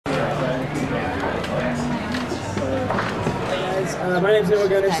My name's Noah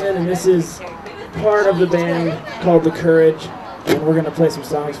Gunderson, and this is part of the band called The Courage, and we're going to play some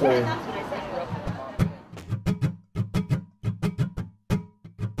songs for you.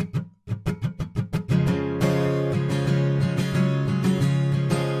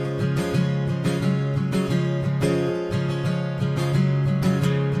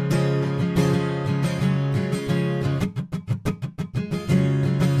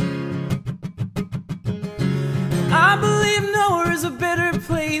 I believe nowhere is a better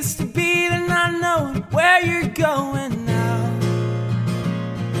place to be than not knowing where you're going now.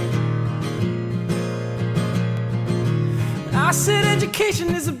 I said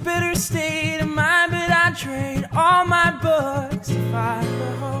education is a better state of mind, but I'd trade all my books to find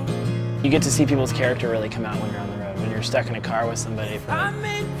a home. You get to see people's character really come out when you're on the road, when you're stuck in a car with somebody for like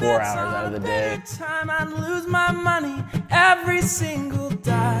 4 hours out of the day. I'd lose my money every single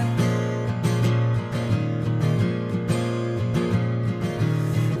dime.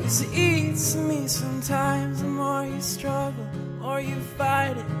 It eats me sometimes. The more you struggle, the more you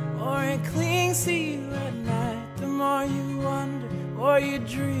fight it, the more it clings to you at night. The more you wonder, the more you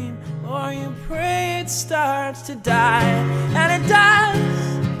dream, the more you pray it starts to die. And it does.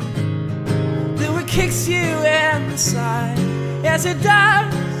 Then it kicks you in the side. Yes, it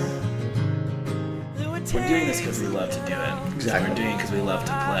does. We're doing this because we love to do it. Exactly. We're doing it because we love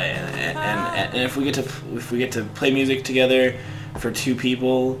to play, and if we get to play music together for two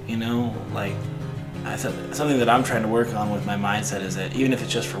people, you know, like something that I'm trying to work on with my mindset is that even if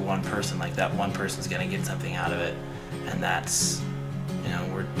it's just for one person, like that one person's gonna get something out of it, and that's, you know,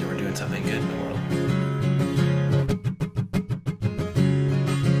 we're doing something good in the world.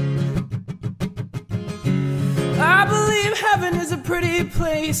 I believe heaven is a pretty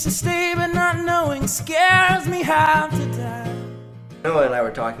place to stay, but not knowing scares me half to death. Noah and I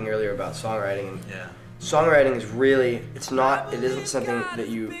were talking earlier about songwriting, and Yeah. songwriting is really, it isn't something that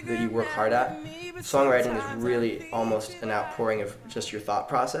you work hard at. Songwriting is really almost an outpouring of just your thought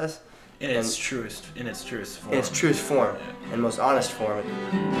process. In its truest form. In its truest form, and most honest form.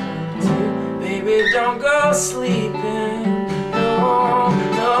 Baby, don't go sleeping. No,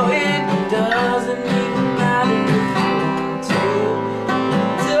 no, it doesn't even matter if you want to.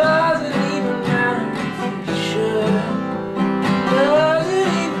 Doesn't even matter if you should.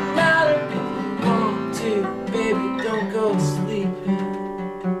 Doesn't even matter if you want to. Baby, don't go sleeping.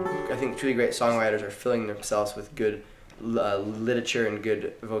 I think truly great songwriters are filling themselves with good literature and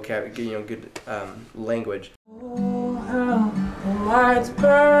good vocabulary, you know, good language. Oh, how the lights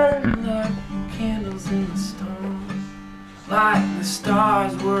burn like candles in the storm, like the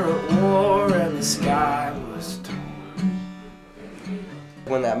stars were at war and the sky was torn.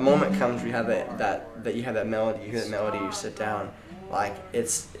 When that moment comes, you have you hear that melody, you sit down, like it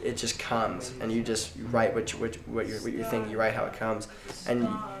just comes, and you just write what you're thinking. You write how it comes, and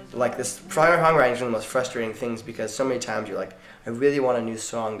like this songwriting is one of the most frustrating things because so many times you're like, I really want a new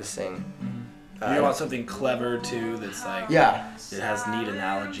song to sing. You want something clever too, that's like, yeah, it has neat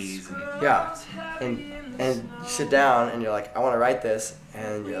analogies and yeah, and you sit down and you're like, I want to write this,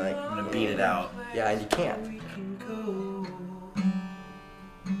 and you're like, I'm gonna beat it out. Yeah, and you can't.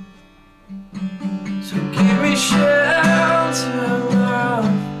 So give me shelter, love,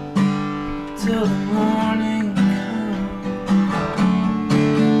 till the morning comes.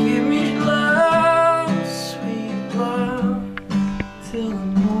 Give me love, sweet love, till the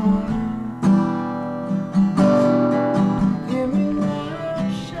morning. Give me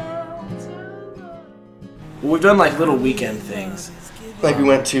love, shelter, love. Well, we've done like little weekend things. Like we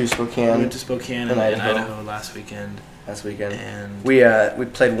went to Spokane. We went to Spokane and Idaho last weekend. And we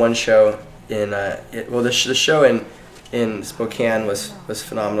played one show in the show in Spokane was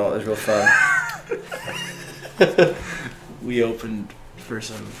phenomenal. It was real fun. We opened for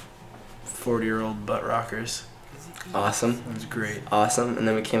some 40-year-old butt rockers. Awesome. It was great. Awesome. And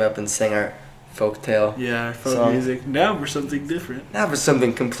then we came up and sang our folktale. Yeah, our folk song. music. Now for something different. Now for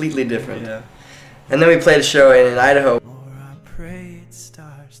something completely different. Yeah. And then we played a show in Idaho. Or I pray it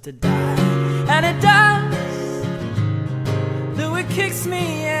starts to die, and it does. Though it kicks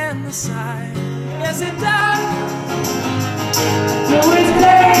me in the side. Yes, it does. Though it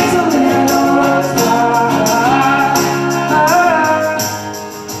takes a little time.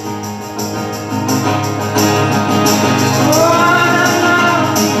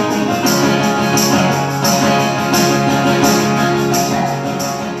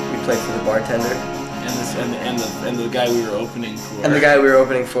 We played for the bartender. And the guy we were opening for. And the guy we were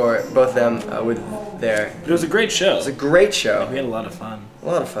opening for, both of them were there. But it was a great show. It was a great show. We had a lot of fun. A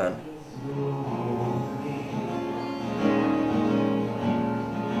lot of fun.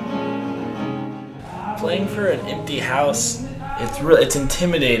 Playing for an empty house it's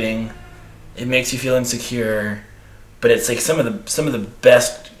intimidating. It makes you feel insecure, but it's like some of the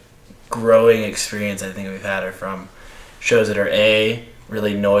best growing experience I think we've had are from shows that are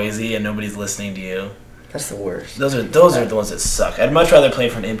really noisy and nobody's listening to you. That's the worst. Those are the ones that suck. I'd much rather play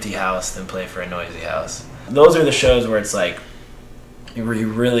for an empty house than play for a noisy house. Those are the shows where it's like you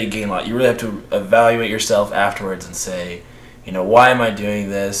really gain a lot. You really have to evaluate yourself afterwards and say, you know, why am I doing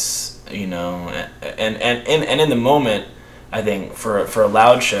this? You know, and in the moment, I think for a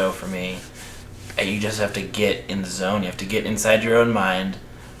loud show for me, you just have to get in the zone. You have to get inside your own mind,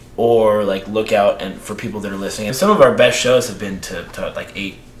 or like look out and for people that are listening. And some of our best shows have been to like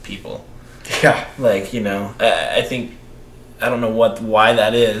 8 people. Yeah. Like, you know, I think, I don't know why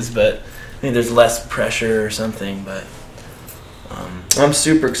that is, but I think there's less pressure or something. But I'm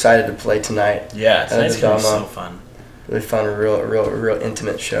super excited to play tonight. Yeah, tonight's gonna be so fun. Really fun, a real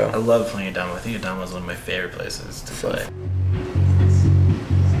intimate show. I love playing Adamo. I think Adamo is one of my favorite places to play.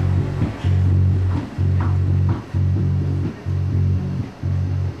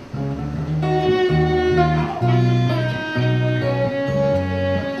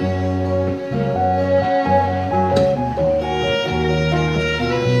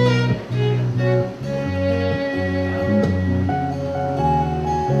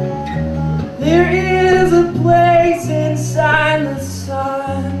 There is a place inside the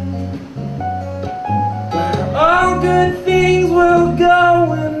sun where all good things will go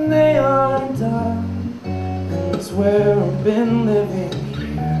when they are done. And it's where I've been living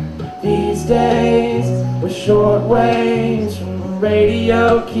here these days, with short waves from the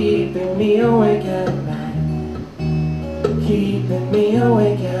radio keeping me awake at night, keeping me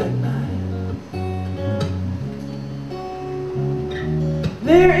awake at night.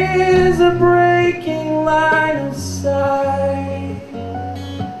 There is a breaking line of sight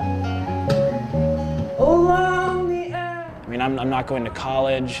along the edge. I mean, I'm not going to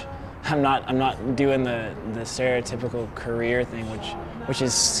college. I'm not doing the stereotypical career thing, which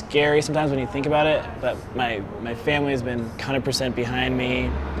is scary sometimes when you think about it. But my family has been 100% behind me,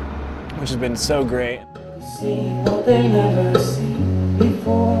 which has been so great. See what they never seen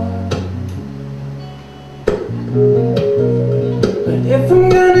before. But if I'm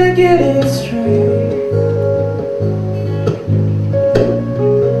gonna get it straight,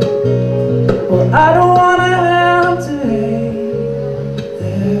 well, I don't wanna have to hate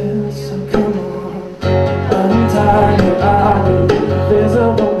this. So come on, untie your body,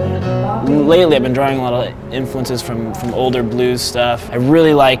 invisible man. Lately, I've been drawing a lot of influences from older blues stuff. I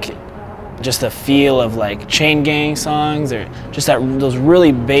really like just the feel of like chain gang songs, or just those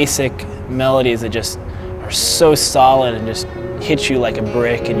really basic melodies that just are so solid and just hit you like a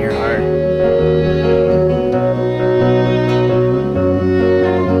brick in your heart.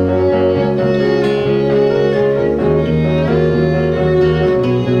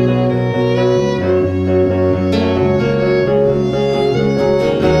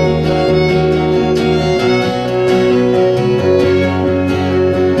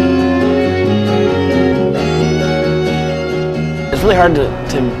 It's really hard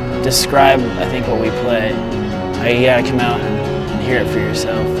to describe, I think, what we play. You gotta come out and hear it for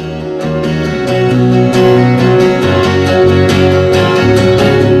yourself.